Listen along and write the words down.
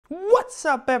What's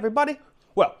up, everybody?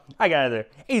 Well, I got another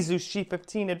Asus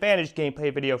G15 Advantage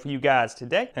gameplay video for you guys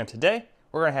today. And today,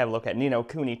 we're going to have a look at Ni no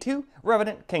Kuni 2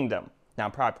 Revenant Kingdom. Now,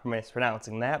 I'm probably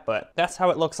mispronouncing that, but that's how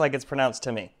it looks like it's pronounced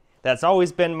to me. That's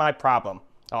always been my problem.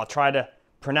 I'll try to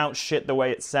pronounce shit the way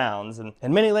it sounds. And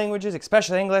in many languages,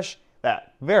 especially English,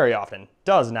 that very often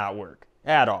does not work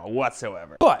at all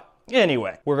whatsoever. But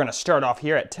anyway, we're going to start off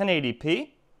here at 1080p,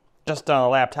 just on the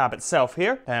laptop itself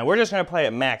here. And we're just going to play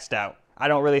it maxed out. I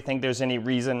don't really think there's any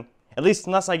reason, at least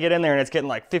unless I get in there and it's getting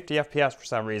like 50 FPS for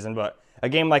some reason, but a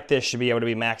game like this should be able to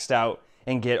be maxed out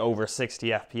and get over 60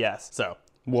 FPS. So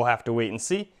we'll have to wait and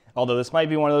see. Although this might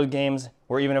be one of those games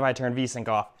where even if I turn VSync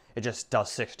off, it just does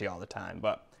 60 all the time,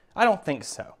 but I don't think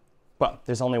so. But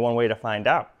there's only one way to find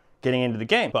out, getting into the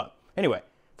game. But anyway,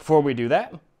 before we do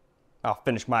that, I'll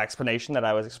finish my explanation that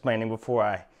I was explaining before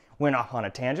I went off on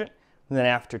a tangent. And then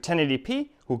after 1080p,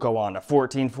 we'll go on to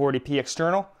 1440p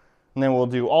external. And then we'll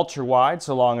do ultra wide,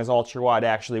 so long as ultra wide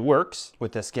actually works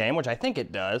with this game, which I think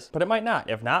it does, but it might not.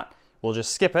 If not, we'll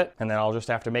just skip it, and then I'll just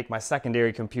have to make my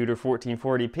secondary computer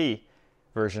 1440p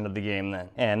version of the game then.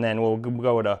 And then we'll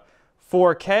go to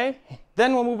 4K,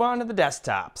 then we'll move on to the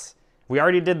desktops. We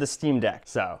already did the Steam Deck,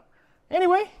 so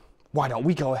anyway, why don't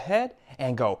we go ahead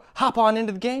and go hop on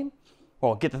into the game?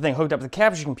 Well, get the thing hooked up to the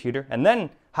capture computer, and then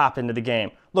hop into the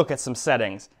game, look at some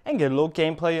settings, and get a little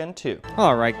gameplay in too.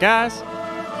 All right, guys.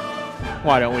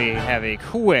 Why don't we have a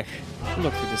quick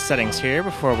look through the settings here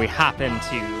before we hop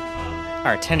into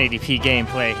our 1080p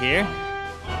gameplay here.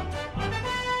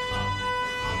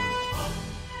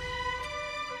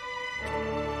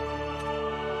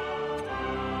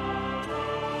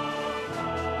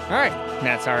 Alright,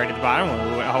 that's already at the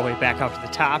bottom. We went all the way back up to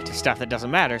the top to stuff that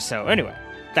doesn't matter. So anyway,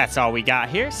 that's all we got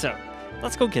here. So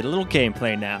let's go get a little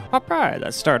gameplay now. Alright,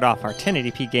 let's start off our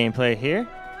 1080p gameplay here.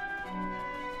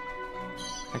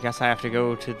 I guess I have to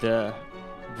go to the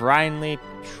Brinley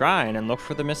Shrine and look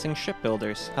for the missing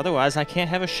shipbuilders. Otherwise, I can't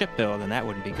have a ship build, and that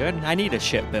wouldn't be good. I need a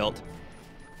ship build.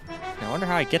 I wonder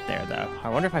how I get there, though. I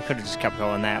wonder if I could have just kept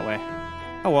going that way.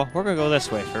 Oh well, we're gonna go this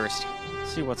way first.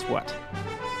 See what's what.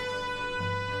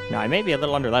 Now, I may be a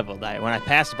little underleveled. When I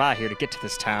passed by here to get to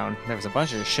this town, there was a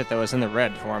bunch of shit that was in the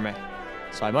red for me.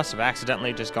 So I must have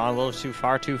accidentally just gone a little too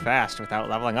far too fast without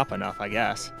leveling up enough, I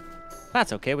guess.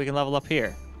 That's okay, we can level up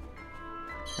here.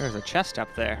 There's a chest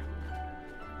up there.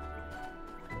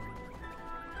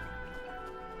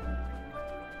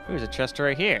 There's a chest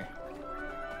right here.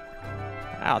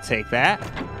 I'll take that.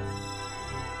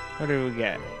 What do we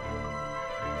get?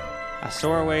 A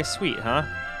Soraway Suite, huh?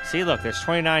 See, look, there's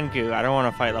 29 goo. I don't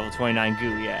want to fight level 29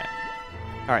 goo yet.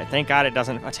 Alright, thank God it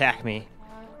doesn't attack me.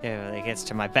 Yeah, it gets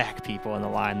to my back people in the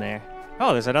line there.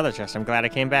 Oh, there's another chest. I'm glad I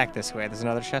came back this way. There's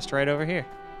another chest right over here.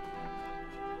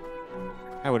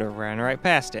 I would have ran right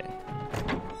past it.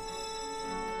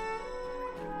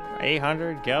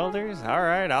 800 guilders?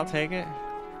 Alright, I'll take it.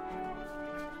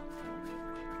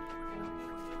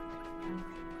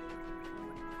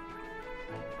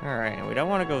 Alright, we don't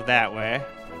want to go that way.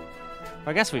 Well,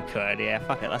 I guess we could, yeah,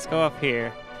 fuck it. Let's go up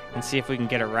here and see if we can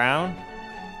get around.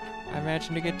 I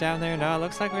imagine to get down there. No, it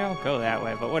looks like we don't go that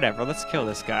way, but whatever. Let's kill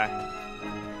this guy.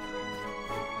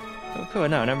 Oh, cool.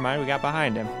 No, never mind. We got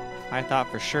behind him. I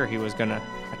thought for sure he was gonna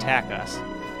attack us.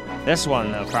 This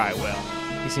one, though, probably will.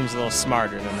 He seems a little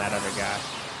smarter than that other guy.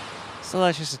 So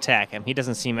let's just attack him. He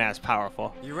doesn't seem as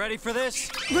powerful. You ready for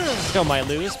this? Still might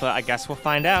lose, but I guess we'll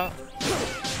find out.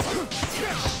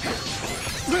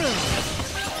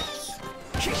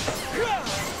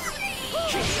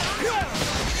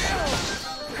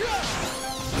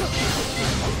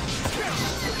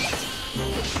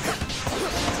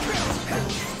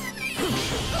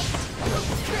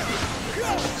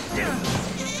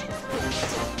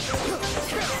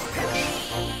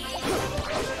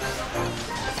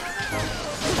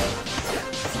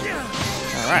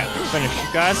 Alright, we'll finish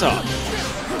you guys off.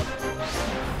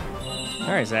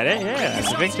 Alright, is that it? Yeah,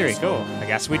 that's a victory. Cool. I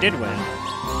guess we did win.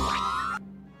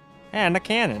 And a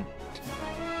cannon.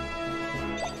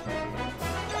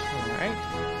 Alright.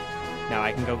 Now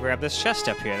I can go grab this chest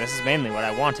up here. This is mainly what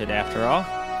I wanted after all.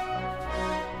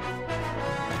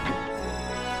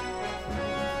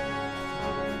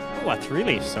 Oh, a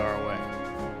 3-leaf Soraway.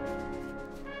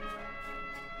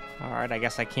 Alright, I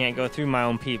guess I can't go through my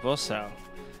own people, so...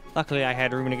 Luckily I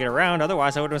had room to get around,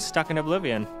 otherwise I would have been stuck in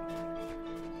oblivion.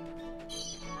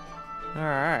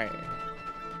 Alright.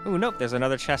 Ooh, nope, there's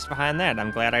another chest behind that.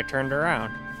 I'm glad I turned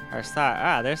around. I just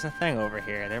thought, there's a thing over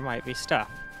here. There might be stuff.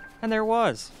 And there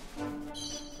was.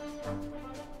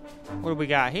 What do we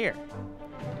got here?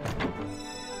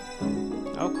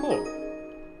 Oh, cool.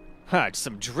 Huh,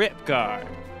 some drip guard.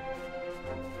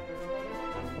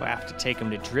 We'll have to take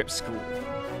him to drip school.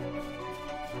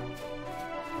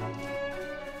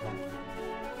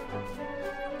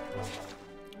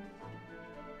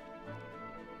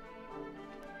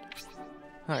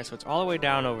 Alright, so it's all the way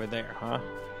down over there, huh?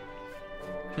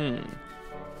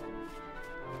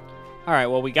 Alright,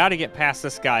 well, we gotta get past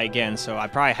this guy again, so I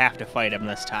probably have to fight him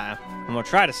this time. I'm gonna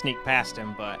try to sneak past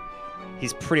him, but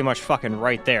he's pretty much fucking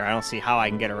right there. I don't see how I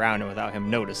can get around him without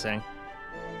him noticing.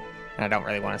 And I don't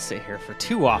really want to sit here for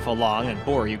too awful long and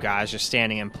bore you guys just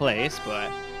standing in place,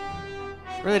 but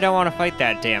really don't want to fight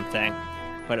that damn thing.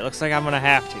 But it looks like I'm gonna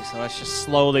have to, so let's just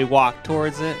slowly walk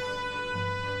towards it.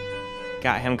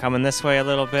 Got him coming this way a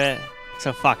little bit.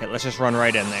 So fuck it, let's just run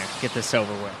right in there. Get this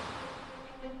over with.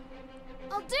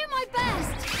 I'll do my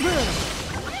best.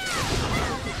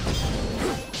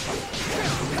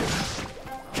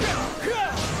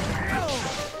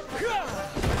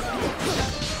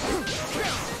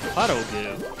 Puddle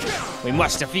goo. We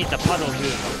must defeat the puddle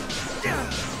goo.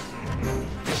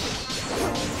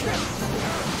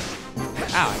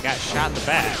 Ow, I got shot in the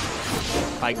back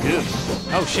by goo.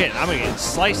 Oh shit, I'm gonna get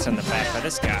sliced in the back by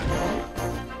this guy.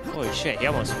 Holy shit, he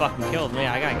almost fucking killed me.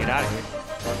 I gotta get out of here.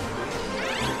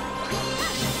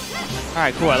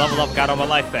 Alright, cool, I leveled up, got all my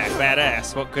life back.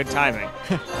 Badass, what good timing.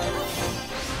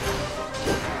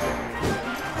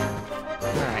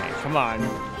 Alright, come on,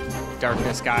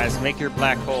 darkness guys. Make your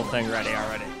black hole thing ready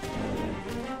already.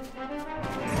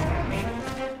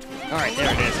 Alright,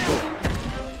 there it is, cool.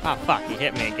 Oh fuck, he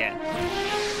hit me again.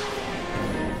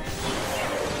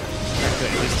 Very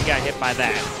good, at least he got hit by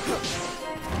that.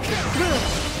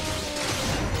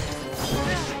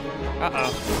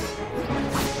 Uh-oh.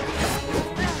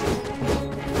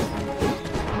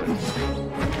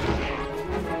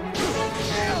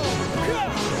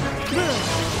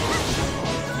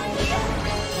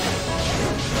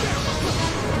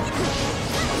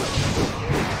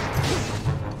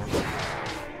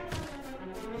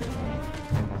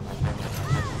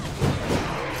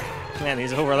 Man,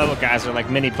 these over-level guys are like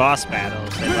mini boss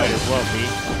battles. They might as well be.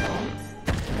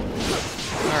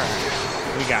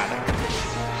 Alright, we got it.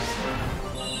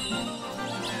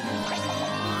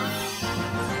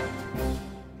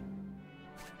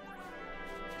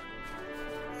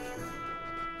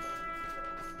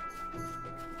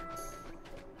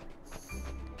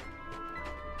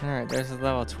 Alright, there's a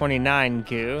level 29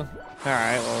 goo.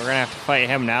 Alright, well, we're gonna have to fight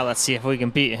him now. Let's see if we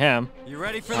can beat him. You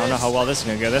ready for I don't know how well this is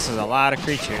gonna go. This is a lot of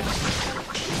creatures.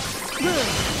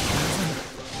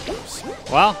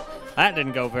 Well, that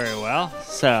didn't go very well.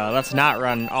 So let's not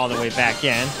run all the way back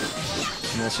in.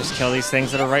 And let's just kill these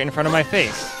things that are right in front of my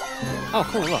face. Oh,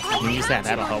 cool, look, we can use that.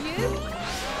 That'll help.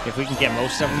 If we can get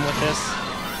most of them with this.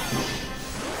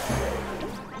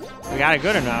 We got a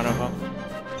good amount of them.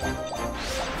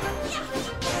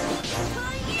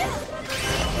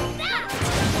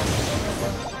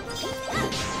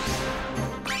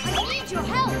 Your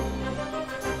help.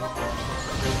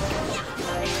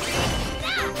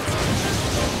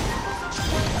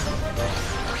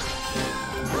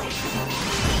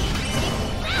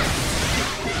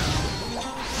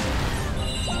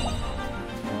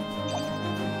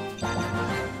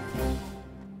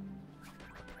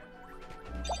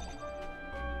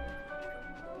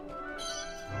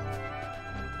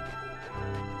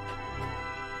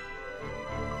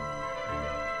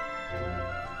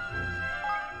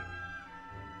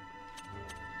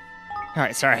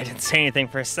 Alright, sorry I didn't say anything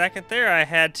for a second there. I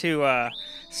had to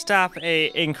stop a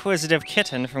inquisitive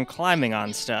kitten from climbing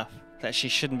on stuff that she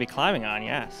shouldn't be climbing on,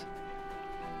 yes.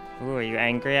 Ooh, are you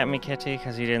angry at me, kitty?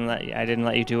 Because I didn't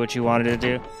let you do what you wanted to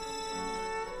do?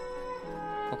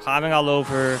 Well, climbing all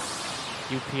over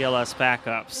UPLS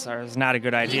backups is not a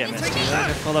good idea, Misty.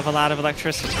 They're full of a lot of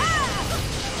electricity.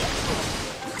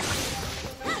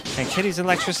 And kitties and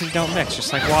electricity don't mix,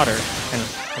 just like water and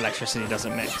electricity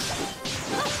doesn't mix.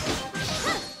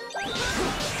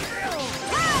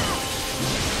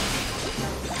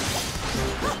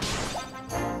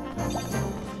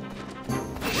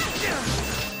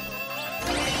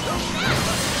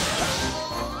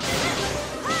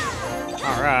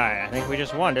 Alright, I think we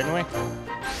just won, didn't we?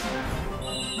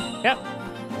 Yep.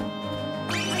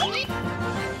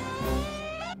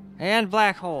 And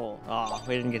black hole. Oh,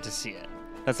 we didn't get to see it.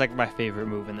 That's like my favorite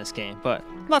move in this game, but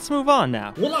let's move on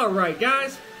now. Well, alright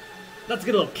guys, let's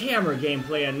get a little camera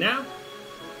gameplay in now.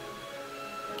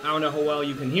 I don't know how well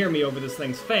you can hear me over this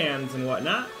thing's fans and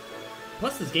whatnot.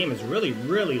 Plus this game is really,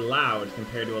 really loud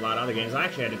compared to a lot of other games. I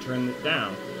actually had to turn it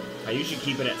down. I usually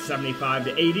keep it at 75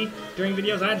 to 80 during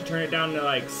videos. I had to turn it down to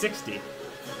like 60.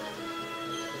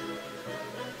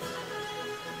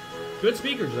 Good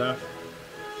speakers though.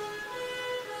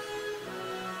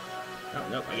 Oh,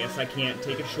 nope, I guess I can't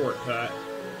take a shortcut.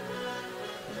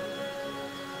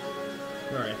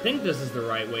 Alright, I think this is the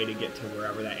right way to get to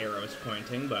wherever that arrow is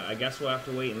pointing, but I guess we'll have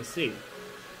to wait and see.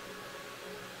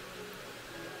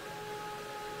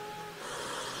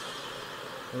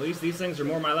 At least these things are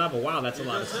more my level. Wow, that's a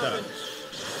lot of stuff.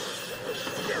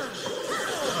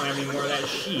 I don't have any more of that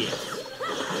shit.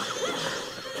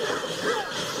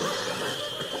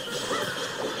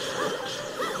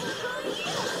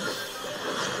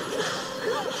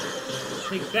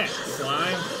 Take that,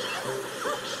 slime.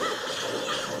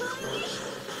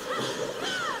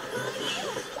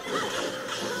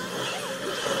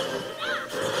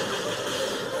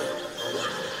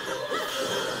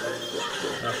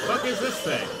 The fuck is this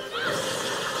thing?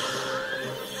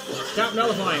 Stop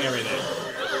nullifying everything.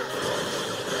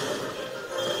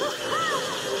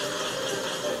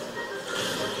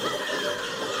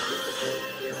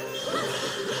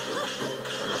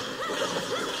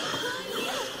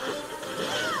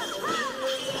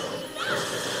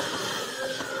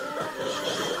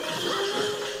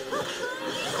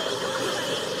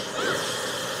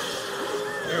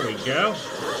 There we go.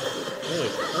 Holy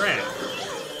crap.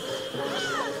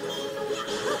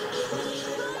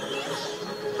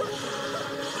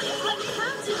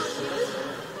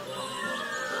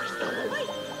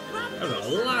 That was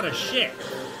a lot of shit.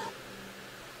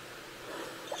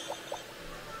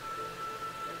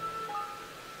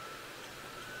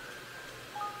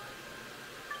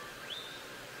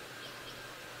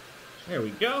 There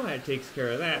we go, that takes care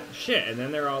of that. Shit, and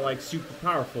then they're all like super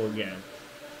powerful again.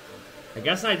 I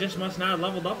guess I just must not have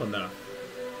leveled up enough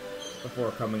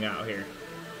before coming out here.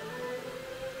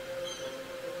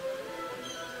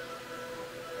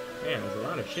 Man, there's a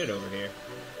lot of shit over here.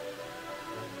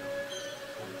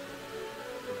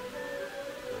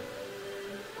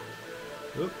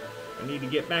 Oop, I need to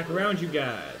get back around you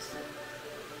guys.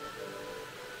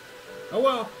 Oh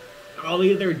well, I'll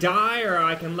either die or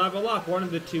I can level up. One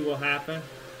of the two will happen.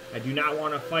 I do not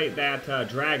want to fight that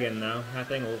dragon though. That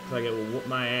thing looks like it will whoop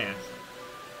my ass.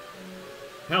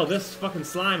 Hell, this fucking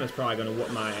slime is probably gonna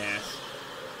whoop my ass.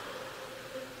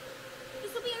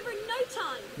 This will be over in no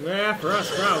time. Yeah, for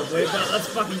us probably, but let's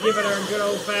fucking give it our good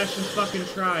old-fashioned fucking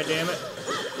try, damn it.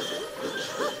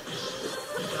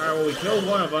 Alright, well we killed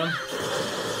one of them.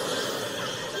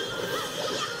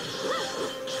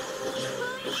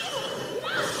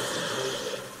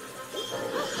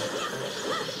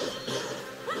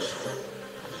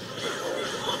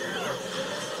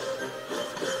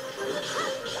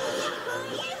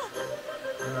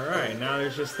 Alright, now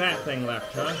there's just that thing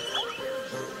left, huh?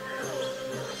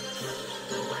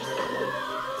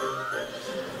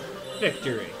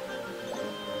 Victory.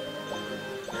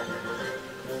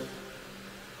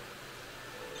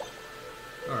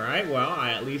 Alright, well,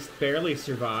 I at least barely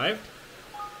survived.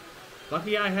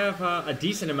 Lucky I have a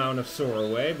decent amount of soar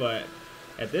away, but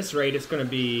at this rate it's going to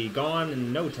be gone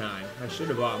in no time. I should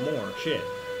have bought more. Shit.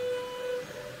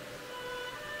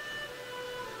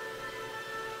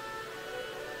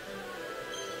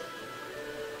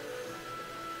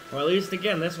 Well, at least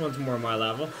again, this one's more my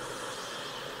level.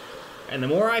 And the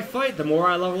more I fight, the more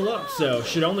I level up, so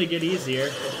should only get easier.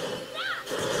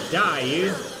 Die,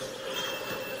 you.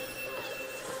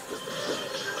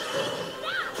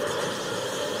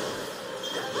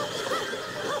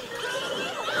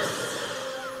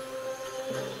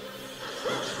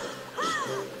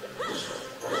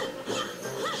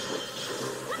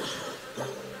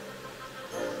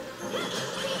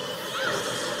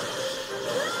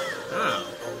 Ow.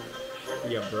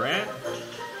 You brat.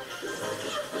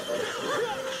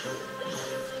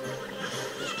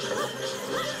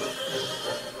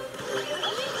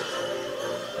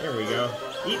 There we go.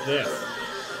 Eat this.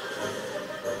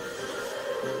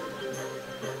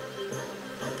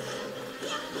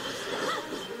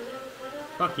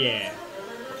 Fuck yeah.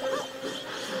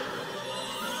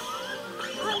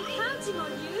 I'm counting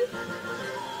on you.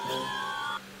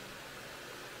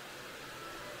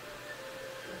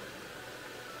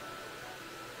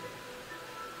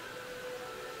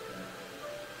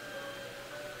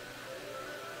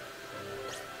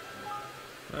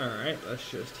 Alright,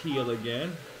 let's just heal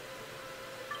again.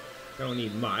 Don't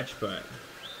need much, but...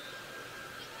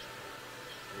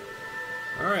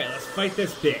 Alright, let's fight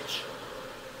this bitch.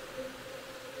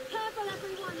 Careful,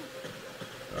 everyone.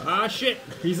 Ah, shit!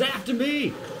 He's after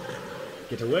me!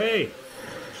 Get away!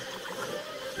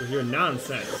 With your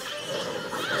nonsense.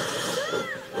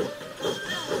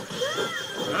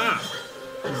 Ah!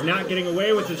 He's not getting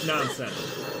away with his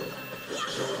nonsense.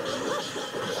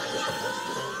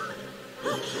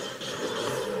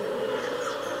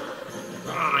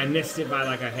 Ah, I missed it by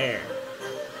like a hair.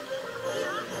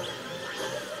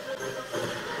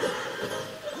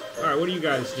 Alright, what do you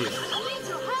guys do? I need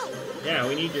your help. Yeah,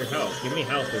 we need your help. Give me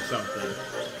help or something.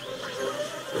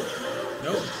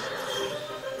 Nope.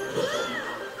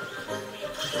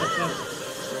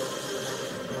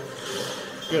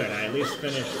 Good, I at least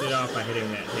finished it off by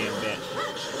hitting that damn bitch.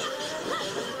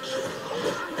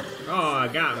 Oh,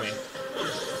 it got me.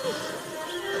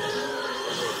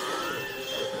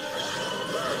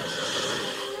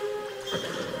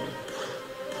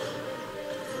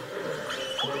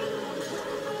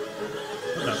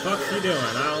 What the fuck's he doing?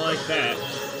 I don't like that.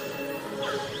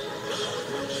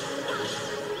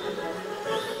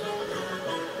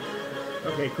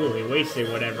 Okay, cool. He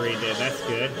wasted whatever he did. That's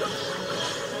good.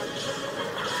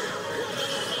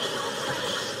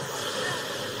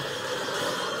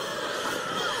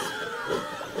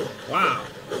 Wow.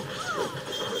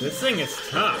 This thing is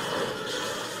tough.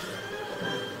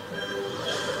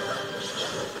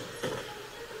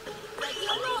 Ready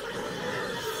or not?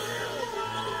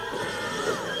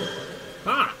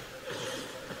 Ah!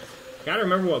 Gotta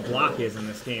remember what block is in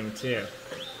this game, too.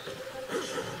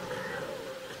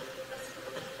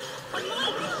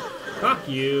 Fuck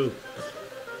you.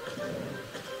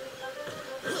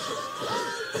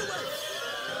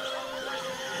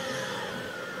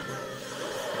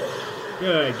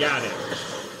 Good, got it.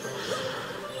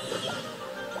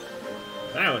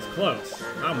 That was close.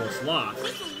 I almost lost.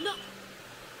 This will not.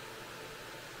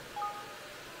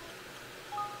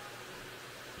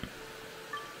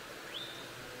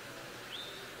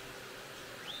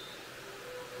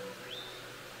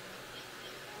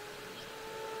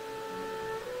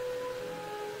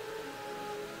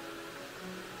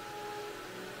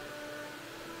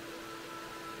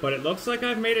 But it looks like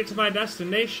I've made it to my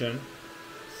destination.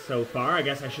 So far, I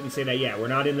guess I shouldn't say that yet. We're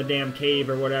not in the damn cave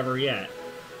or whatever yet.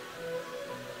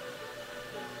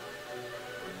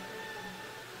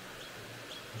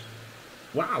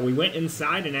 Wow, we went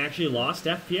inside and actually lost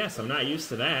FPS. I'm not used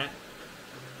to that.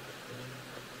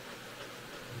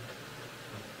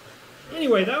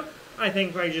 Anyway, though, I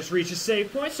think I just reached a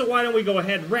save point, so why don't we go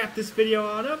ahead and wrap this video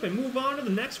on up and move on to the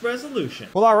next resolution.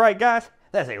 Well, alright guys,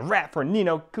 that's a wrap for Ni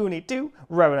no Kuni 2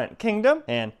 Revenant Kingdom,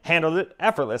 and handled it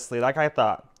effortlessly like I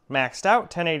thought. Maxed out,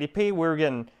 1080p, we were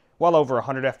getting well over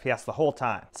 100 FPS the whole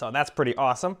time, so that's pretty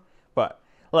awesome. But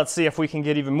let's see if we can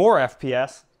get even more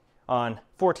FPS on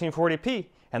 1440p,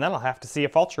 and then I'll have to see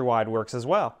if ultra-wide works as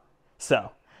well.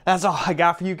 So, that's all I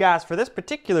got for you guys for this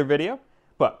particular video,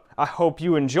 but I hope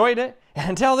you enjoyed it, and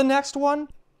until the next one,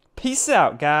 peace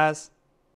out, guys.